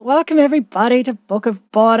Welcome everybody to Book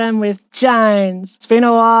of Boredom with Jones. It's been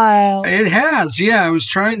a while. It has, yeah. I was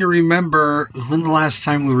trying to remember when the last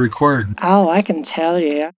time we recorded. Oh, I can tell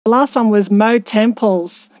you. The last one was Mo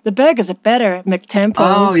Temples. The burgers are better at McTemples.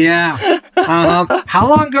 Oh, yeah. How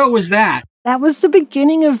long ago was that? That was the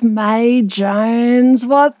beginning of May, Jones.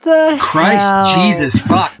 What the Christ, hell? Jesus,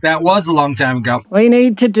 fuck. That was a long time ago. We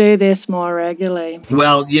need to do this more regularly.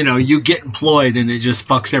 Well, you get employed and it just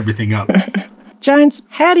fucks everything up. Jones,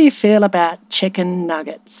 how do you feel about chicken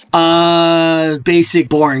nuggets? Basic,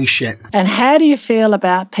 boring shit. And how do you feel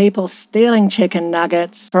about people stealing chicken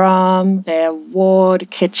nuggets from their ward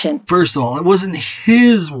kitchen? First of all, it wasn't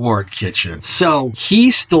his ward kitchen. So he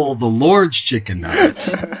stole the Lord's chicken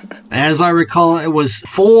nuggets. As I recall, it was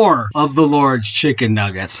 4 of the Lord's chicken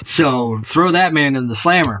nuggets. So throw that man in the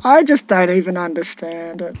slammer. I just don't even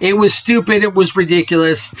understand it. It was stupid. It was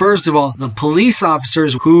ridiculous. First of all, the police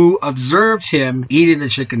officers who observed him eating the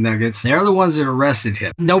chicken nuggets, they're the ones that arrested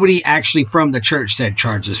him. Nobody actually from the church said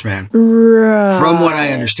charge this man. Right. From what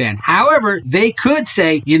I understand. However, they could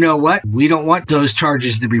say, you know what? We don't want those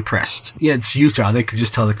charges to be pressed. Yeah, it's Utah. They could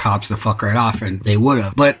just tell the cops to fuck right off, and they would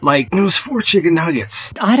have. But, it was 4 chicken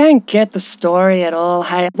nuggets. I don't get the story at all.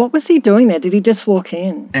 Hey, what was he doing there? Did he just walk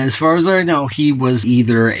in? As far as I know, he was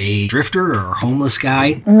either a drifter or a homeless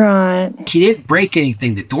guy. Right. He didn't break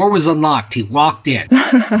anything. The door was unlocked. He walked in.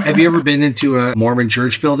 Have you ever been into a Mormon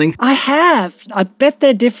church building? I have. I bet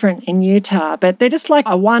they're different in Utah, but they're just like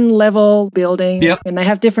a one-level building. Yep. And they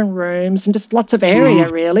have different rooms and just lots of area,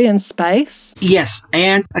 really, and space. Yes,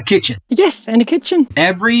 and a kitchen. Yes, and a kitchen.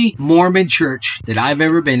 Every Mormon church that I've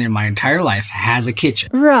ever been in my entire life has a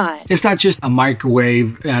kitchen. Right. It's not just a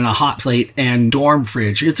microwave and a hot plate and dorm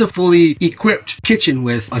fridge. It's a fully equipped kitchen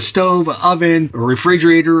with a stove, an oven, a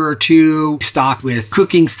refrigerator or 2, stocked with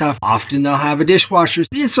cooking stuff. Often they'll have a dishwasher.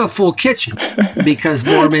 It's a full kitchen because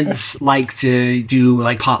Mormons like to do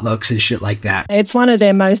potlucks and shit like that. It's one of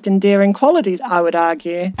their most endearing qualities, I would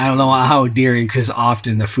argue. I don't know how endearing because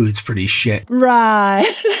often the food's pretty shit. Right.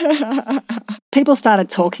 People started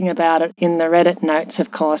talking about it in the Reddit notes,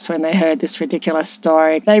 of course, when they heard this ridiculous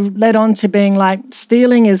story. They led on to being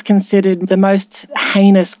stealing is considered the most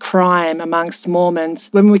heinous crime amongst Mormons.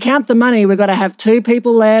 When we count the money, we've got to have 2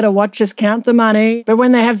 people there to watch us count the money. But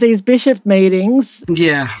when they have these bishop meetings,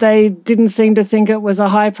 they didn't seem to think it was a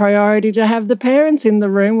high priority to have the parents in the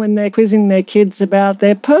room when they're quizzing their kids about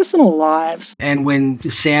their personal lives. And when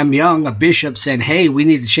Sam Young, a bishop, said, hey, we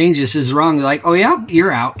need to change this is wrong, they're like, oh yeah,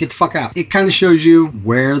 you're out. Get the fuck out. It kind of shows you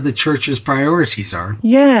where the church's priorities are.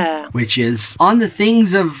 Yeah. Which is on the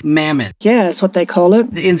things of mammon. Yeah, that's what they call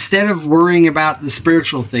it. Instead of worrying about the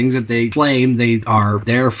spiritual things that they claim they are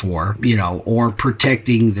there for, or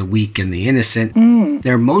protecting the weak and the innocent,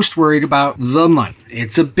 they're most worried about the money.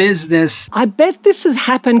 It's a business. I bet this has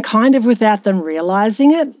happened kind of without them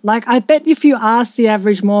realizing it. I bet if you ask the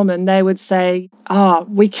average Mormon, they would say, oh,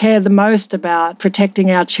 we care the most about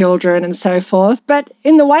protecting our children and so forth. But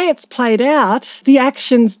in the way it's played out, the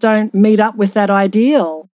actions don't meet up with that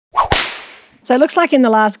ideal. So it looks like in the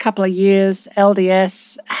last couple of years,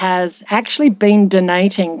 LDS has actually been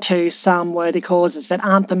donating to some worthy causes that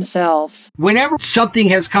aren't themselves. Whenever something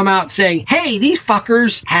has come out saying, hey, these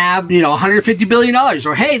fuckers have, $150 billion,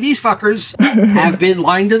 or hey, these fuckers have been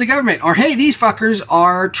lying to the government, or hey, these fuckers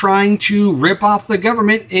are trying to rip off the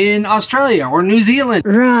government in Australia or New Zealand.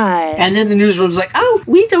 Right. And then the newsroom's like, oh,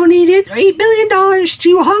 we donated $8 billion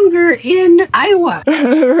to hunger in Iowa.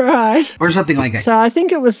 Right. Or something like that. So I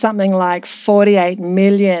think it was something like 48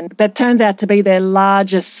 million. That turns out to be their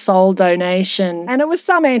largest sole donation. And it was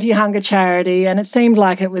some anti-hunger charity, and it seemed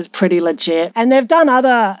like it was pretty legit. And they've done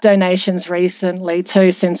other donations recently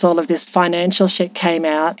too, since all of this financial shit came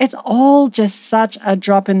out. It's all just such a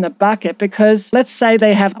drop in the bucket because let's say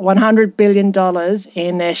they have $100 billion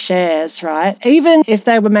in their shares, right? Even if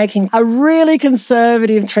they were making a really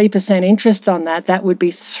conservative 3% interest on that, that would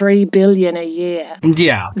be $3 billion a year.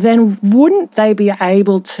 Yeah. Then wouldn't they be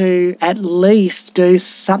able to at least do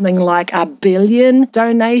something like $1 billion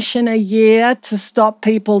donation a year to stop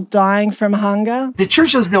people dying from hunger? The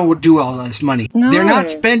church doesn't know what to do with all this money. No. They're not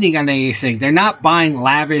spending on anything. They're not buying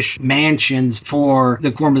lavish mansions for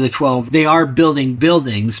the Quorum of the 12. They are building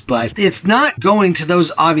buildings, but it's not going to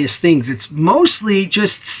those obvious things. It's mostly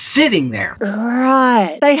just sitting there.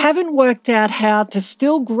 Right. They haven't worked out how to to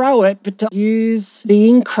still grow it, but to use the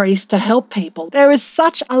increase to help people. There is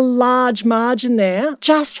such a large margin there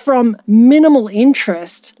just from minimal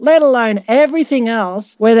interest, let alone everything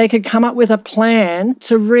else, where they could come up with a plan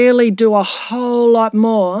to really do a whole lot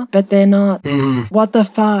more, but they're not. What the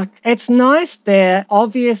fuck? It's nice they're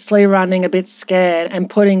obviously running a bit scared and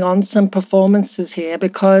putting on some performances here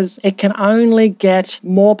because it can only get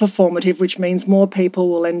more performative, which means more people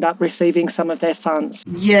will end up receiving some of their funds.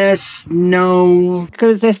 Yes, no.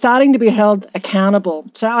 Because they're starting to be held accountable.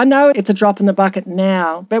 So I know it's a drop in the bucket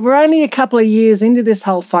now, but we're only a couple of years into this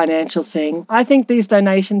whole financial thing. I think these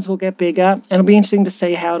donations will get bigger, and it'll be interesting to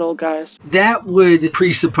see how it all goes. That would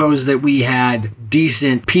presuppose that we had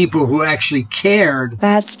decent people who actually cared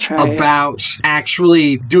That's true. about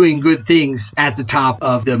actually doing good things at the top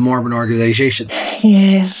of the Mormon organization.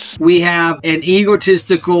 Yes. We have an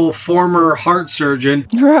egotistical former heart surgeon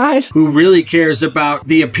Right. who really cares about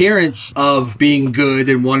the appearance of being good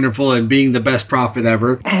and wonderful and being the best prophet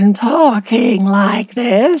ever. And talking like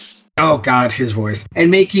this. Oh God, his voice.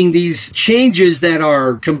 And making these changes that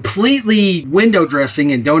are completely window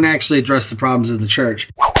dressing and don't actually address the problems of the church.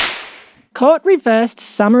 Court reversed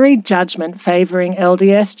summary judgment favouring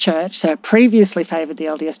LDS Church, so it previously favoured the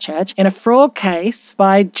LDS Church, in a fraud case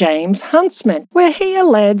by James Huntsman, where he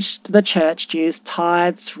alleged the church used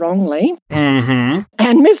tithes wrongly and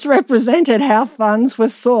misrepresented how funds were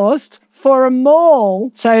sourced for a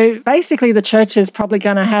mall. So basically the church is probably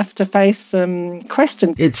going to have to face some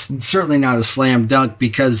questions. It's certainly not a slam dunk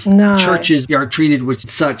because No. churches are treated with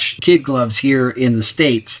such kid gloves here in the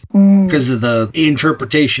States because of the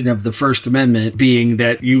interpretation of the First Amendment being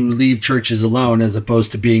that you leave churches alone as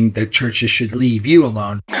opposed to being that churches should leave you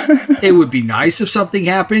alone. It would be nice if something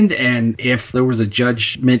happened and if there was a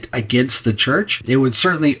judgment against the church, it would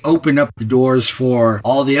certainly open up the doors for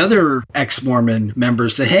all the other ex-Mormon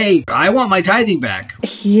members that, hey, I want my tithing back.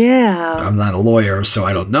 Yeah. I'm not a lawyer, so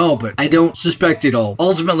I don't know, but I don't suspect it'll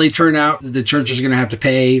ultimately turn out that the church is going to have to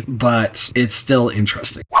pay, but it's still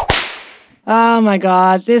interesting. Oh my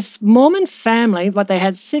God, this Mormon family, they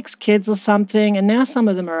had 6 kids or something, and now some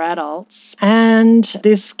of them are adults. And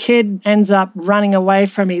this kid ends up running away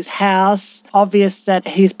from his house. Obvious that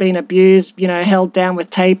he's been abused, held down with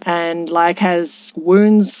tape and has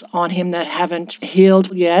wounds on him that haven't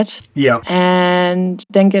healed yet. Yeah. And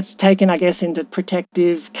then gets taken, I guess, into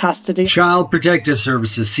protective custody. Child Protective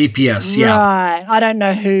Services, CPS, yeah. Right. I don't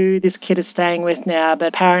know who this kid is staying with now, but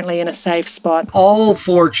apparently in a safe spot. All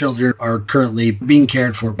 4 children are currently being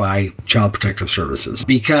cared for by Child Protective Services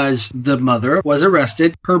because the mother was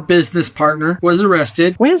arrested. Her business partner was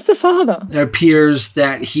arrested. Where's the father? It appears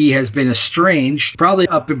that he has been estranged, probably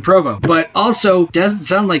up in Provo, but also doesn't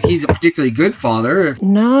sound like he's a particularly good father.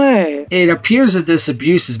 No. It appears that this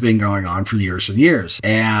abuse has been going on for years and years,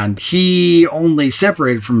 and he only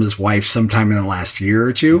separated from his wife sometime in the last year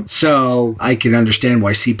or 2. So I can understand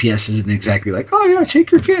why CPS isn't exactly like, oh yeah,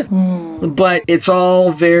 take your kid. But it's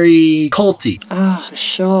all very culty. Oh, for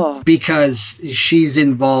sure. Because she's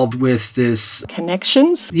involved with this...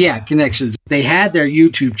 Connections? Yeah, connections. They had their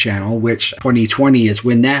YouTube channel, which 2020 is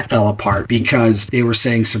when that fell apart because they were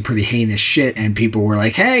saying some pretty heinous shit and people were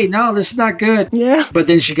like, hey, no, this is not good. Yeah. But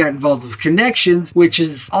then she got involved with Connections, which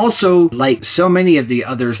is also like so many of the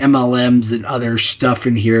other MLMs and other stuff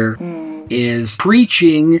in here. Is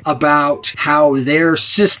preaching about how their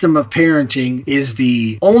system of parenting is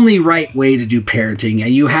the only right way to do parenting,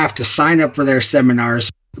 and you have to sign up for their seminars.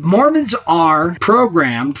 Mormons are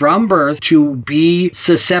programmed from birth to be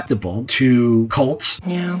susceptible to cults,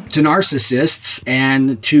 to narcissists,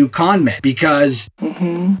 and to con men because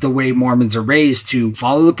the way Mormons are raised to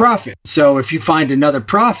follow the prophet. So if you find another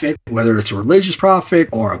prophet, whether it's a religious prophet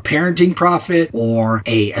or a parenting prophet or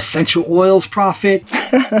a essential oils prophet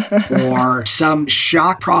or some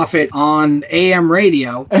shock prophet on AM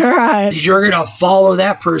radio, right, you're going to follow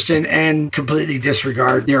that person and completely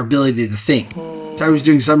disregard their ability to think. So I was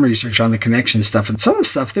doing some research on the connection stuff, and some of the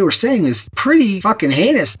stuff they were saying is pretty fucking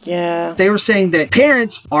heinous. Yeah. They were saying that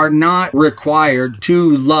parents are not required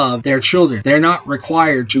to love their children. They're not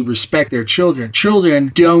required to respect their children.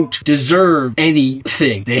 Children don't deserve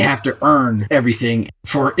anything. They have to earn everything.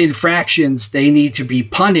 For infractions, they need to be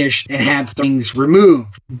punished and have things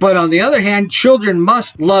removed. But on the other hand, children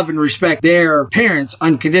must love and respect their parents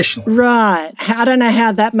unconditionally. Right. I don't know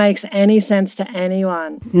how that makes any sense to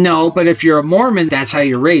anyone. No, but if you're a Mormon, that's how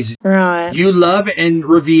you're raised. Right. You love and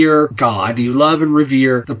revere God. You love and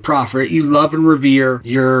revere the prophet. You love and revere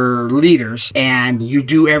your leaders, and you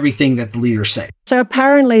do everything that the leaders say. So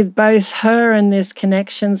apparently both her and this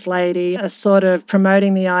connections lady are sort of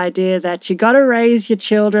promoting the idea that you got to raise your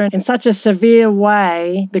children in such a severe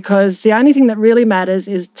way because the only thing that really matters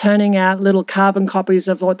is turning out little carbon copies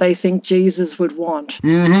of what they think Jesus would want.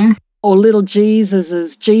 Mm-hmm. Or little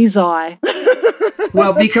Jesuses, Jesus.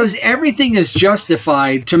 Well, because everything is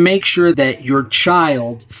justified to make sure that your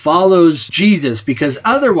child follows Jesus, because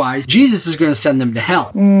otherwise Jesus is going to send them to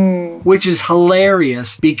hell, which is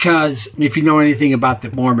hilarious because if you know anything about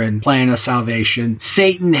the Mormon plan of salvation,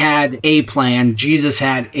 Satan had a plan, Jesus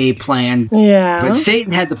had a plan, but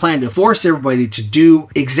Satan had the plan to force everybody to do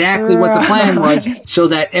exactly what the plan was so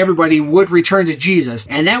that everybody would return to Jesus.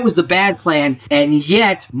 And that was the bad plan. And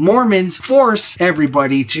yet Mormons force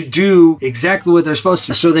everybody to do exactly what they're supposed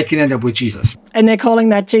to so they can end up with Jesus. And they're calling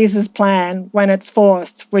that Jesus plan when it's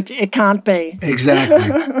forced, which it can't be.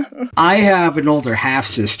 Exactly. I have an older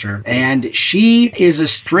half-sister, and she is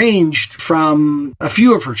estranged from a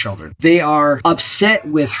few of her children. They are upset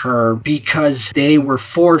with her because they were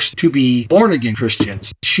forced to be born-again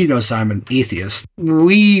Christians. She knows I'm an atheist.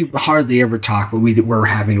 We hardly ever talk, but we were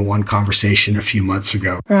having one conversation a few months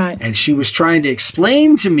ago. Right. And she was trying to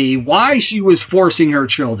explain to me why she was forcing her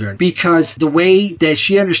children, because the way that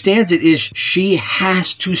she understands it is she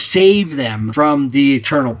has to save them from the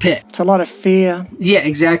eternal pit. It's a lot of fear. Yeah,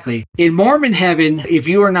 exactly. In Mormon heaven, if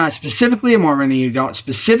you are not specifically a Mormon and you don't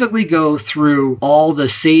specifically go through all the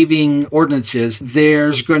saving ordinances,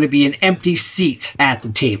 there's going to be an empty seat at the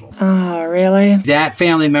table. Oh, really? That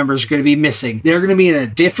family member is going to be missing. They're going to be in a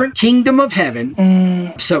different kingdom of heaven.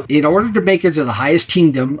 So in order to make it to the highest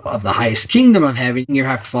kingdom of heaven, you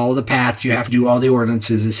have to follow the path, you have to do all the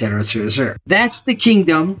ordinances, etc., etc., etc. That's the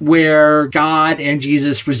kingdom where God and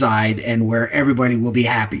Jesus reside and where everybody will be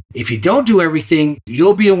happy. If you don't do everything,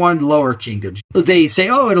 you'll be in one lower kingdom. They say,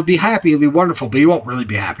 oh, it'll be happy, it'll be wonderful, but you won't really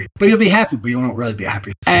be happy. But you'll be happy, but you won't really be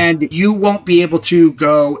happy. And you won't be able to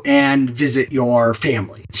go and visit your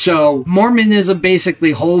family. So Mormonism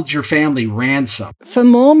basically holds your family ransom. For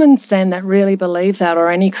Mormons then that really believe that, or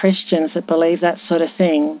any Christians that believe that sort of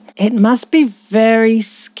thing, it must be very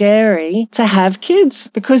scary to have kids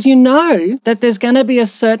because you know that there's going to be a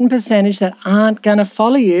certain percentage that aren't going to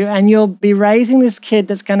follow you, and you'll be raising this kid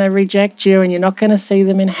that's going to reject you and you're not going to see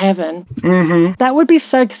them in heaven. That would be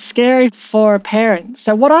so scary for a parent.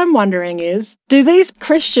 So what I'm wondering is, do these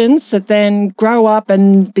Christians that then grow up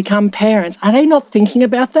and become parents, are they not thinking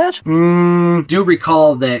about that? Do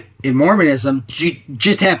recall that in Mormonism, you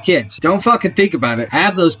just have kids. Don't fucking think about it.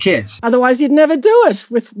 Have those kids. Otherwise, you'd never do it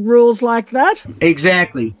with rules like that.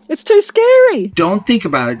 Exactly. It's too scary. Don't think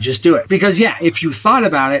about it. Just do it. Because, yeah, if you thought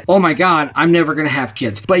about it, oh my God, I'm never going to have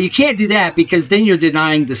kids. But you can't do that because then you're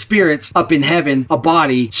denying the spirits up in heaven a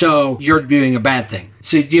body, so you're doing a bad thing.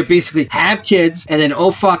 So you basically have kids, and then, oh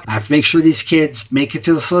fuck, I have to make sure these kids make it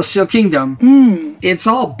to the celestial kingdom. It's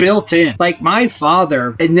all built in. Like, my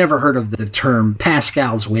father had never heard of the term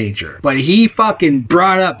Pascal's wager, but he fucking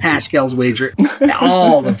brought up Pascal's wager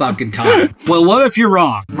all the fucking time. Well, what if you're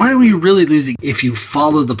wrong? What are we really losing if you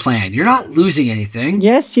follow the plan? You're not losing anything.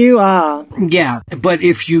 Yes, you are. Yeah, but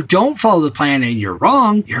if you don't follow the plan and you're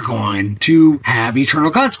wrong, you're going to have eternal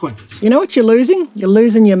consequences. You know what you're losing? You're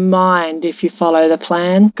losing your mind if you follow the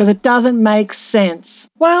plan, because it doesn't make sense.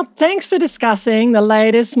 Well, thanks for discussing the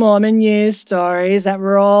latest Mormon news stories that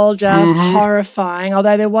were all just horrifying,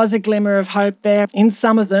 although there was a glimmer of hope there in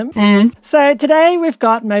some of them. So today we've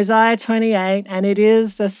got Mosiah 28, and it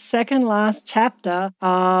is the second last chapter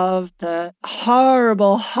of the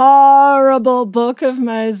horrible, horrible book of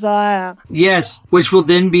Mosiah. Yes, which will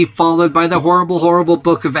then be followed by the horrible, horrible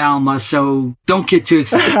book of Alma, so don't get too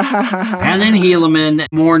excited. And then Helaman,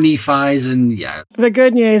 more Nephi's, and yeah. The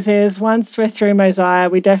good news is, once we're through Mosiah,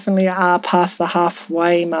 we definitely are past the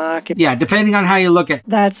halfway mark. Yeah, depending on how you look at it.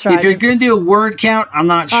 That's right. If you're going to do a word count, I'm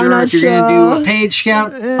not sure. If you're going to do a page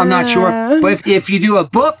count, I'm not sure. But if you do a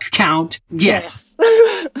book count, yes.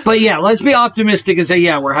 But yeah, let's be optimistic and say,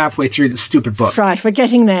 yeah, we're halfway through the stupid book. Right, we're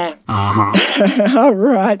getting there. All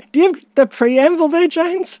right. Do you have the preamble there,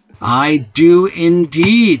 James? I do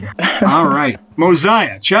indeed. All right.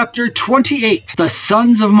 Mosiah, chapter 28. The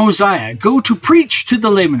sons of Mosiah go to preach to the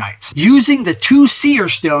Lamanites. Using the 2 seer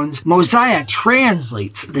stones, Mosiah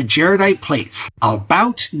translates the Jaredite plates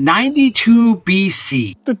about 92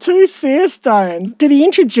 BC. The 2 seer stones. Did he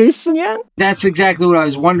introduce them yet? That's exactly what I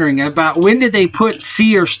was wondering about. When did they put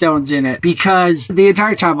seer stones in it? Because the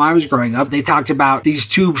entire time I was growing up, they talked about these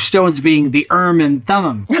 2 stones being the and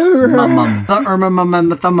Thummim. The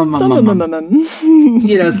and Thummim.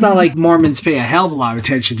 It's not like Mormons pay a hell of a lot of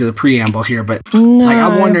attention to the preamble here, but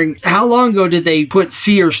I'm wondering, how long ago did they put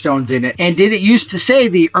seer stones in it? And did it used to say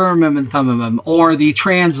the and Thummim, or the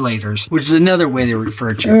translators, which is another way they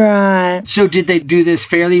refer to it? Right. So did they do this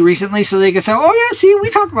fairly recently so they could say, oh yeah, see, we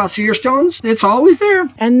talk about seer stones. It's always there.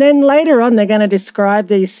 And then later on, they're going to describe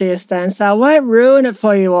these seer stones. So I won't ruin it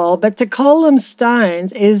for you all, but to call them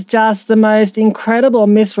stones is just the most incredible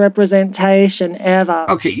misrepresentation ever.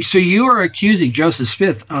 Okay, so you are accusing Joseph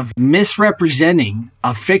Smith of misrepresenting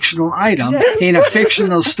a fictional item in a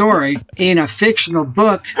fictional story in a fictional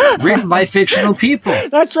book written by fictional people.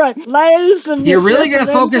 That's right. Layers of You're really going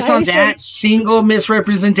to focus on that single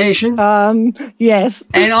misrepresentation? Yes.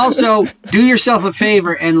 And also, do yourself a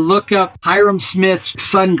favor and look up Hyrum Smith's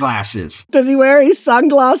sunglasses. Does he wear his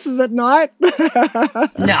sunglasses at night?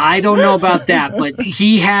 No, I don't know about that, but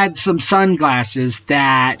he had some sunglasses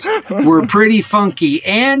that were pretty funky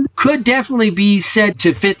and could definitely be said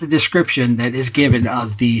to fit the description that is given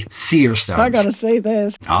of the seer stones. I gotta see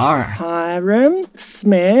this. All right. Hyrum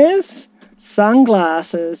Smith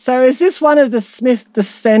sunglasses. So is this one of the Smith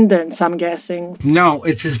descendants, I'm guessing? No,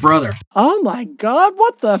 it's his brother. Oh my God,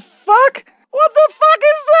 what the fuck? What the fuck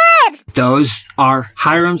is that? Those are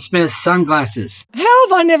Hyrum Smith's sunglasses. How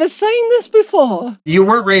have I never seen this before? You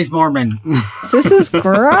weren't raised Mormon. This is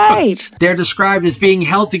great. They're described as being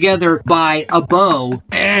held together by a bow.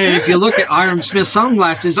 And if you look at Hyrum Smith's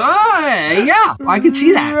sunglasses, yeah, I can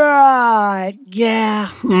see that. Right, yeah.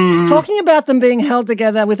 Talking about them being held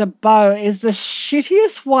together with a bow is the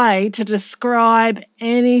shittiest way to describe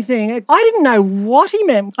anything. I didn't know what he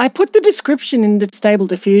meant. I put the description into Stable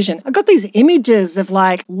Diffusion. I got these images of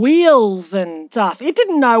like wheels and stuff. It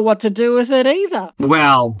didn't know what to do with it either.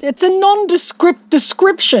 Well, it's a nondescript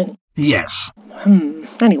description. Yes.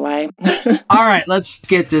 Anyway. All right, let's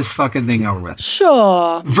get this fucking thing over with.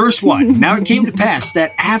 Sure. Verse 1. Now it came to pass that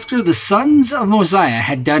after the sons of Mosiah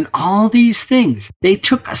had done all these things, they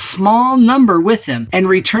took a small number with them and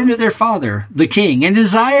returned to their father, the king, and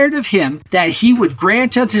desired of him that he would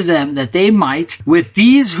grant unto them that they might, with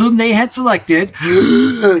these whom they had selected,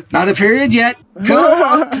 not a period yet, go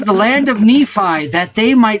up to the land of Nephi, that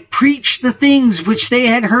they might preach the things which they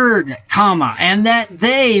had heard, and that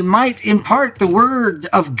they might impart the word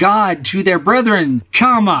of God to their brethren,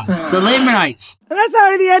 the Lamanites. That's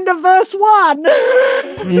already the end of verse 1.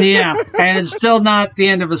 Yeah, and it's still not the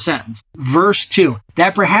end of a sentence. Verse 2,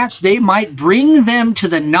 that perhaps they might bring them to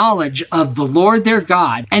the knowledge of the Lord their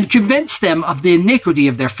God, and convince them of the iniquity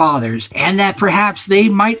of their fathers, and that perhaps they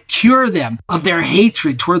might cure them of their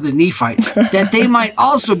hatred toward the Nephites, that they might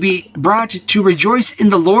also be brought to rejoice in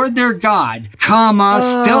the Lord their God,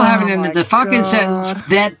 still haven't ended the fucking sentence,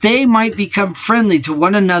 that they might become friendly to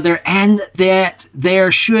one another, and that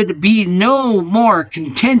there should be no more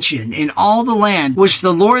contention in all the land which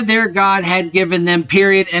the Lord their God had given them,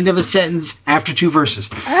 period, end of a sentence, after 2 verses.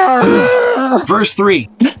 Verse 3,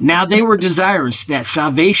 now they were desirous that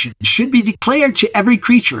salvation should be declared to every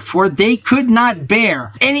creature, for they could not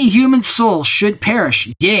bear any human soul should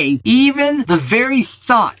perish. Yea, even the very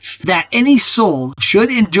thoughts that any soul should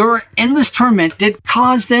endure endless torment did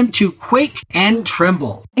cause them to quake and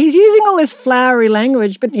tremble. He's using all this flowery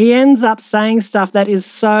language, but he ends up saying stuff that is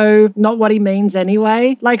so not what he means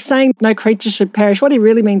anyway. Like saying no creature should perish. What he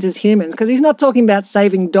really means is humans, because he's not talking about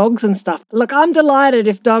saving dogs and stuff. Look, I'm delighted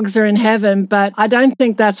if dogs are in heaven, but I don't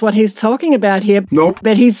think that's what he's talking about here. Nope.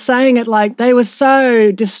 But he's saying it like they were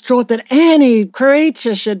so distraught that any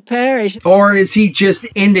creature should perish. Or is he just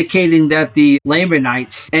indicating that the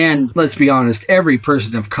Lamanites, and let's be honest, every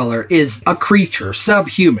person of color is a creature,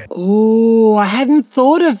 subhuman? Ooh, I hadn't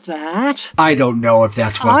thought of that. I don't know if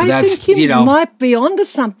that's what, I think you might be onto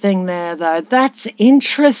something there, though. That's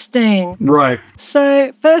interesting. Right.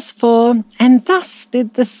 So, verse 4, and thus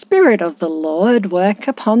did the Spirit of the Lord work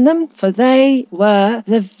upon them, for they they were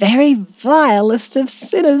the very vilest of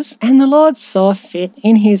sinners, and the Lord saw fit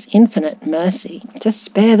in his infinite mercy to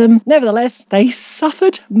spare them. Nevertheless, they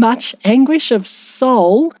suffered much anguish of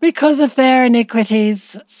soul because of their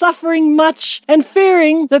iniquities, suffering much and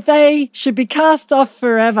fearing that they should be cast off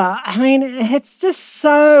forever. I mean, it's just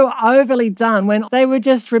so overly done when they were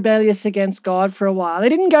just rebellious against God for a while. They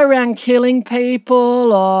didn't go around killing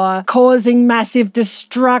people or causing massive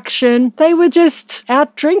destruction. They were just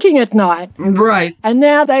out drinking at night. Right. And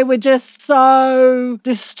now they were just so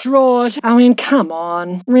distraught. I mean, come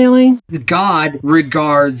on, really? God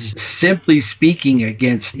regards simply speaking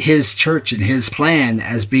against his church and his plan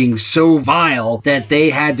as being so vile that they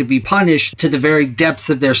had to be punished to the very depths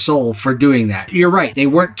of their soul for doing that. You're right. They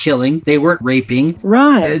weren't killing. They weren't raping.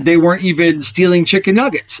 Right. They weren't even stealing chicken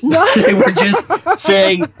nuggets. No. They were just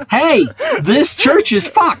saying, hey, this church is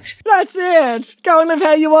fucked. That's it. Go and live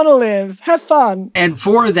how you want to live. Have fun. And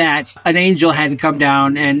for that, an angel had to come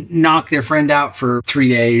down and knock their friend out for 3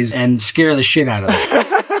 days and scare the shit out of them.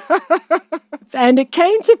 And it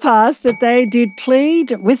came to pass that they did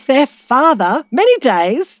plead with their father many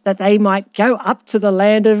days that they might go up to the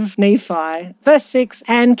land of Nephi. Verse 6,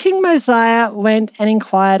 and King Mosiah went and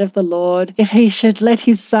inquired of the Lord if he should let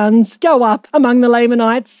his sons go up among the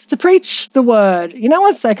Lamanites to preach the word. You know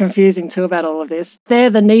what's so confusing too about all of this? They're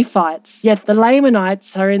the Nephites, yet the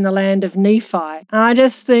Lamanites are in the land of Nephi. And I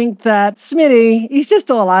just think that Smitty, he's just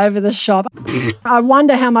all over the shop. I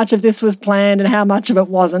wonder how much of this was planned and how much of it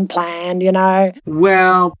wasn't planned, you know?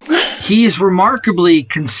 Well, he's remarkably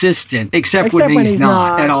consistent, except when he's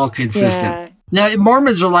not at all consistent. Yeah. Now,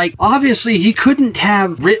 Mormons are like, obviously, he couldn't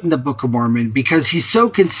have written the Book of Mormon because he's so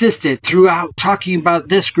consistent throughout talking about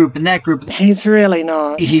this group and that group. He's really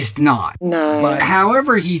not. He's not. No. But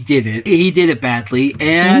however he did it badly,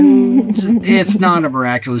 and it's not a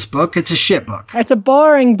miraculous book. It's a shit book. It's a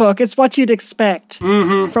boring book. It's what you'd expect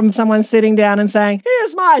from someone sitting down and saying,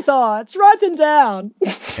 here's my thoughts, write them down.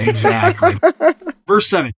 Exactly. Verse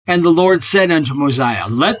 7, and the Lord said unto Mosiah,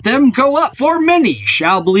 let them go up, for many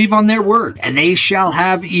shall believe on their word, and they shall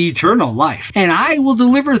have eternal life. And I will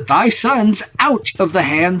deliver thy sons out of the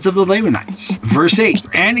hands of the Lamanites. Verse 8,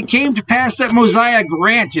 and it came to pass that Mosiah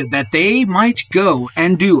granted that they might go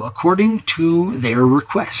and do according to their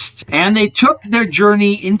request. And they took their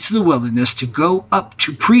journey into the wilderness to go up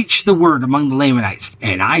to preach the word among the Lamanites.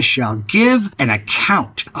 And I shall give an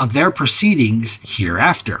account of their proceedings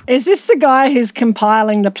hereafter. Is this the guy who's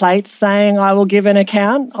compiling the plates saying, I will give an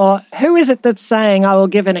account? Or who is it that's saying, I will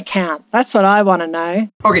give an account? That's what I want to know.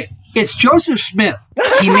 Okay, it's Joseph Smith.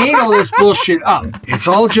 He made all this bullshit up. It's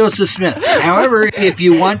all Joseph Smith. However, if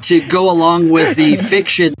you want to go along with the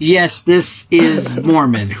fiction, yes, this is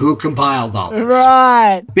Mormon who compiled all this.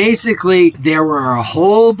 Right. Basically, there were a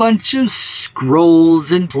whole bunch of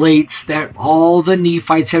scrolls and plates that all the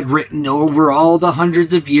Nephites had written over all the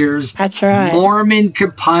hundreds of years. That's right. Mormon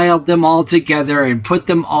compiled them all together and put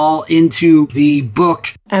them all into the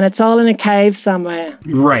book. And it's all in a cave somewhere.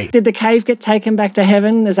 Right. Did the cave get taken back to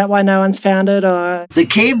heaven? Is that why no one's found it? Or the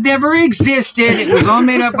cave never existed. It was all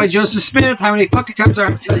made up by Joseph Smith. How many fucking times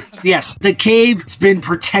are... Yes, the cave's been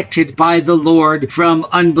protected by the Lord from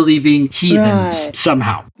unbelieving heathens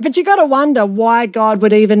somehow. But you got to wonder why God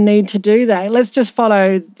would even need to do that. Let's just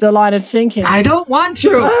follow the line of thinking. I don't want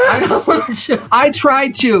to. I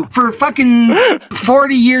tried to for fucking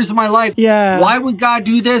 40 years of my life. Yeah. Why would God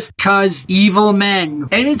do this? Because evil men.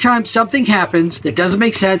 Anytime something happens that doesn't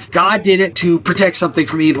make sense, God did it to protect something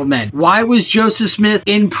from evil men. Why was Joseph Smith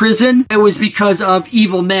in prison? It was because of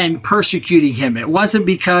evil men persecuting him. It wasn't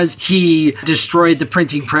because he destroyed the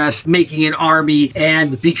printing press, making an army,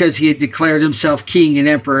 and because he had declared himself king and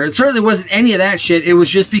emperor. It certainly wasn't any of that shit. It was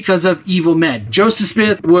just because of evil men. Joseph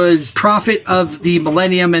Smith was prophet of the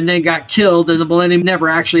millennium and then got killed, and the millennium never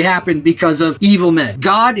actually happened because of evil men.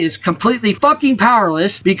 God is completely fucking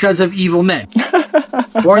powerless because of evil men.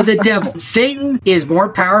 Or the devil. Satan is more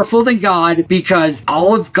powerful than God because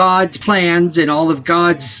all of God's plans and all of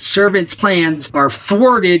God's servants' plans are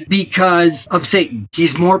thwarted because of Satan.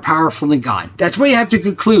 He's more powerful than God. That's what you have to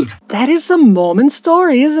conclude. That is the Mormon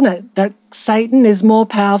story, isn't it? That Satan is more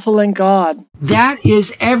powerful than God. That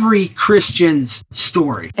is every Christian's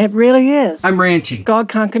story. It really is. I'm ranting. God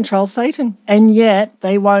can't control Satan. And yet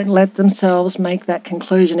they won't let themselves make that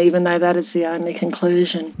conclusion, even though that is the only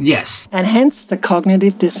conclusion. Yes. And hence the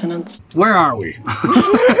cognitive dissonance. Where are we?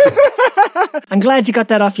 I'm glad you got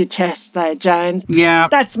that off your chest, though, Jones. Yeah.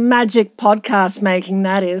 That's magic podcast making,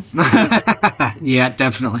 that is. Yeah,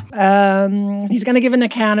 definitely. He's going to give an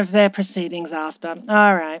account of their proceedings after.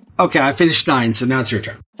 All right. Okay, I finished 9, so now it's your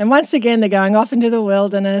turn. And once again, they're going off into the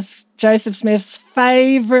wilderness. Joseph Smith's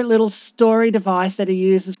favourite little story device that he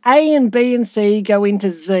uses. A and B and C go into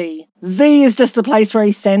Z. Z is just the place where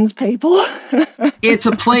he sends people. It's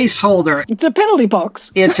a placeholder. It's a penalty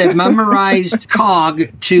box. It's a memorized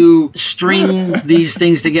cog to string these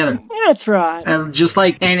things together. That's right. Just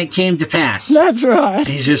like, and it came to pass. That's right.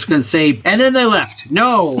 He's just going to say, and then they left.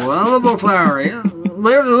 No, a flower.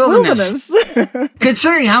 Where the wilderness?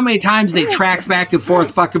 Considering how many times they tracked back and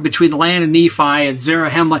forth fucking between the land of Nephi and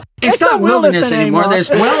Zarahemla, it's not wilderness anymore. There's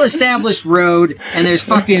well-established road, and there's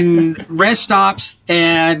fucking rest stops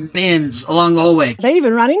and inns along the whole way. They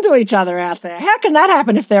even run into each other out there. How can that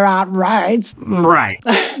happen if there aren't roads? Right.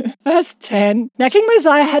 Verse 10. Now King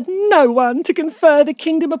Mosiah had no one to confer the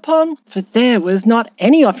kingdom upon, for there was not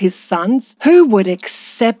any of his sons who would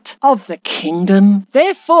accept of the kingdom.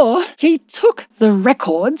 Therefore he took the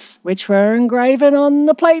records which were engraven on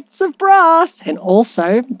the plates of brass, and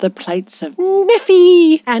also the plates of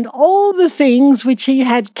Nephi, and all the things which he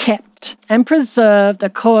had kept and preserved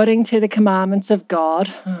according to the commandments of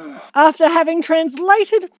God. After having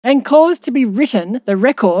translated and caused to be written the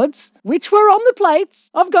records which were on the plates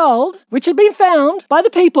of gold, which had been found by the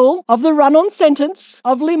people of the run-on sentence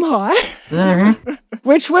of Limhi,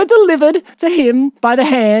 which were delivered to him by the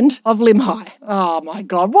hand of Limhi. Oh my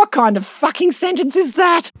God, what kind of fucking sentence is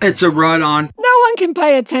that? It's a run-on. No one can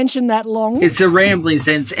pay attention that long. It's a rambling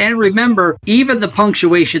sentence. And remember, even the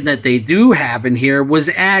punctuation that they do have in here was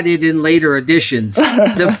added in later editions.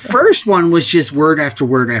 The first one was just word after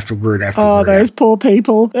word after word after word. Oh, those poor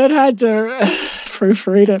people that had to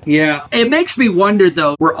proofread it. Yeah. It makes me wonder,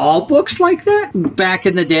 though, were all books like that back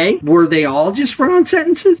in the day? Were they all just run-on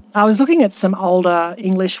sentences? I was looking at some older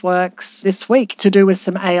English works this week to do with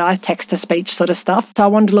some AI text-to-speech sort of stuff. So I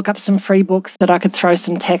wanted to look up some free books that I could throw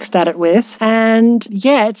some text at it with. And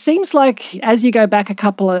yeah, it seems like as you go back a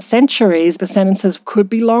couple of centuries, the sentences could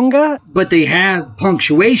be longer. But they have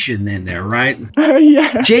punctuation in there, right?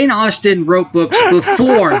 Yeah. Jane Austen wrote books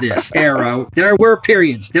before this era. There were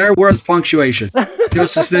periods. There was punctuation.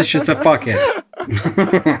 Joseph Smith's just a fuckhead.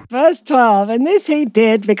 Verse 12, and this he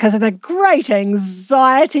did because of the great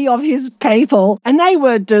anxiety of his people, and they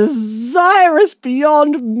were desirous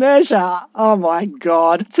beyond measure, oh my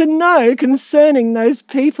God, to know concerning those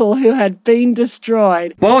people who had been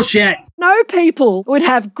destroyed. Bullshit. No people would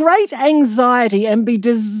have great anxiety and be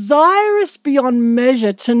desirous beyond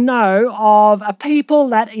measure to know of a people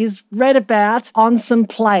that is read about on some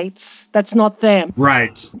plates. That's not them.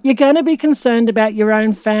 Right. You're going to be concerned about your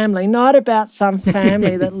own family, not about some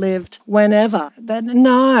family that lived whenever.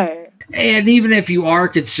 No. And even if you are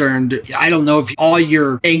concerned, I don't know if all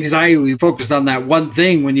your anxiety will be focused on that one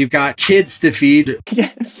thing when you've got kids to feed.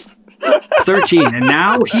 Yes. 13, and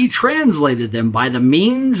now he translated them by the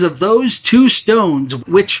means of those two stones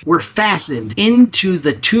which were fastened into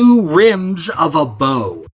the two rims of a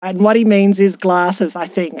bow. And what he means is glasses, I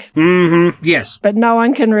think. Mm-hmm. Yes. But no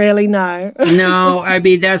one can really know. No, I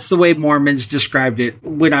mean, that's the way Mormons described it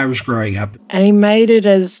when I was growing up. And he made it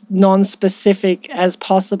as non-specific as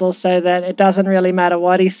possible so that it doesn't really matter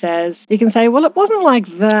what he says. You can say, well, it wasn't like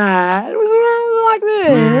that. It was like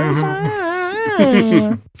this.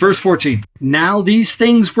 Mm-hmm. Verse 14. Now these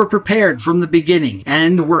things were prepared from the beginning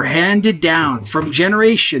and were handed down from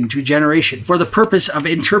generation to generation for the purpose of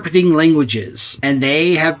interpreting languages. And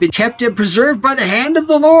they have been kept and preserved by the hand of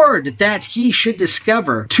the Lord, that he should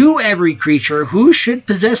discover to every creature who should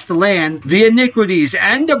possess the land the iniquities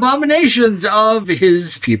and abominations of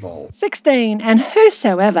his people. 16. And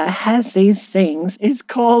whosoever has these things is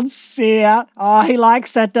called seer. Oh, he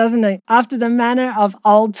likes that, doesn't he? After the manner of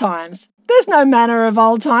old times. There's no manner of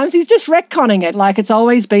old times. He's just retconning it like it's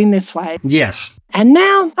always been this way. Yes. And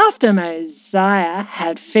now, after Mosiah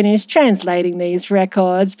had finished translating these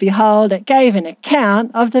records, behold, it gave an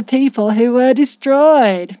account of the people who were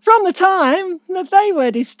destroyed. From the time that they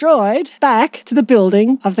were destroyed back to the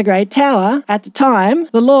building of the great tower, at the time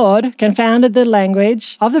the Lord confounded the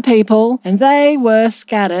language of the people, and they were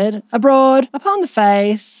scattered abroad upon the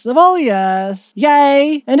face of all the earth.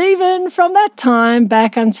 Yea, and even from that time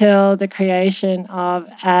back until the creation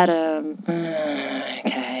of Adam.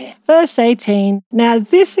 Okay. Verse 18, now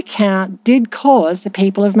this account did cause the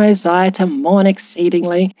people of Mosiah to mourn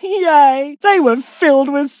exceedingly. Yea, they were filled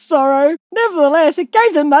with sorrow. Nevertheless, it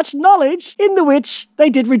gave them much knowledge, in the which they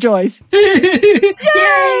did rejoice. Yay!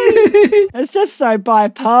 It's just so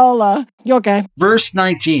bipolar. You're gay. Verse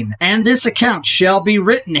 19, and this account shall be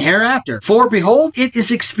written hereafter. For behold, it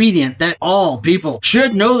is expedient that all people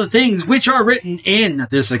should know the things which are written in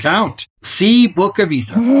this account. See Book of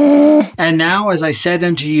Ether. And now, as I said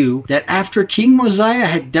unto you, that after King Mosiah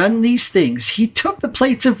had done these things, he took the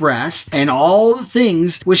plates of brass and all the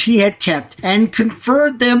things which he had kept, and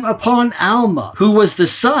conferred them upon Alma, who was the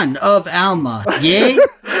son of Alma, yea,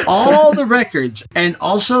 all the records, and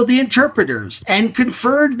also the interpreters, and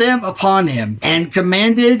conferred them upon him, and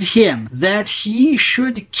commanded him that he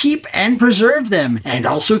should keep and preserve them, and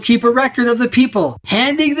also keep a record of the people,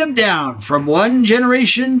 handing them down from one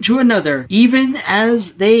generation to another, even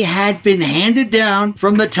as they had been handed down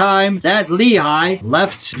from the time that Lehi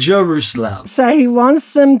left Jerusalem. So he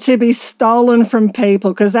wants them to be stolen from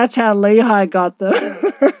people because that's how Lehi got them.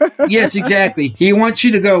 Yes, exactly. He wants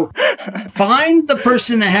you to go find the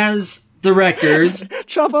person that has the records,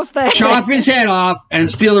 chop off their chop his head off, and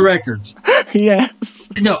steal the records. Yes.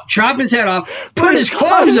 No, chop his head off, put his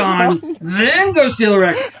clothes on, then go steal the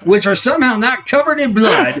records, which are somehow not covered in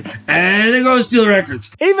blood, and then go steal the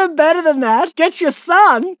records. Even better than that, get your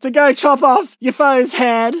son to go chop off your foe's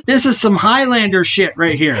head. This is some Highlander shit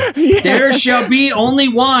right here. Yeah. There shall be only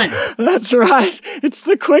one. That's right. It's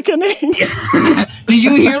the quickening. Did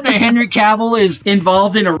you hear that Henry Cavill is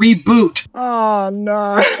involved in a reboot? Oh,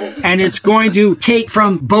 no. And it's going to take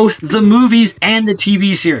from both the movies and the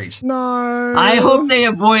TV series. No. I hope they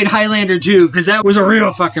avoid Highlander 2, because that was a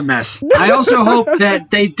real fucking mess. I also hope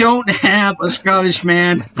that they don't have a Scottish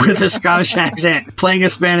man with a Scottish accent playing a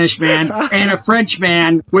Spanish man, and a French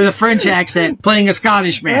man with a French accent playing a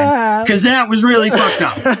Scottish man, because that was really fucked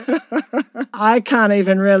up. I can't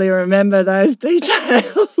even really remember those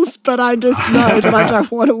details, but I just know that I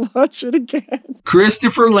don't want to watch it again.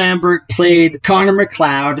 Christopher Lambert played Connor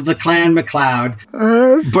MacLeod of the Clan MacLeod,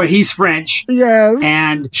 but he's French. Yes.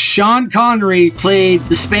 And Sean Connery played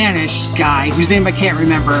the Spanish guy, whose name I can't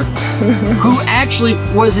remember, who actually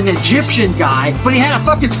was an Egyptian guy, but he had a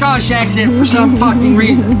fucking Scottish accent for some fucking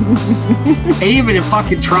reason. And even if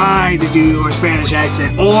fucking tried to do a Spanish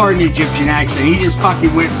accent or an Egyptian accent, he just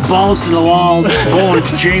fucking went balls to the wall, Bond,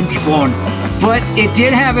 James Bond. But it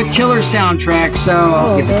did have a killer soundtrack, so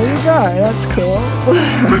I'll give it there you go. That's cool.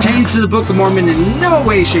 Pertains to the Book of Mormon in no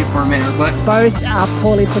way, shape, or manner, but both are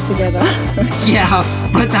poorly put together. Yeah,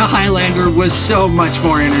 but the Highlander was so much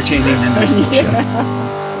more entertaining than this bullshit.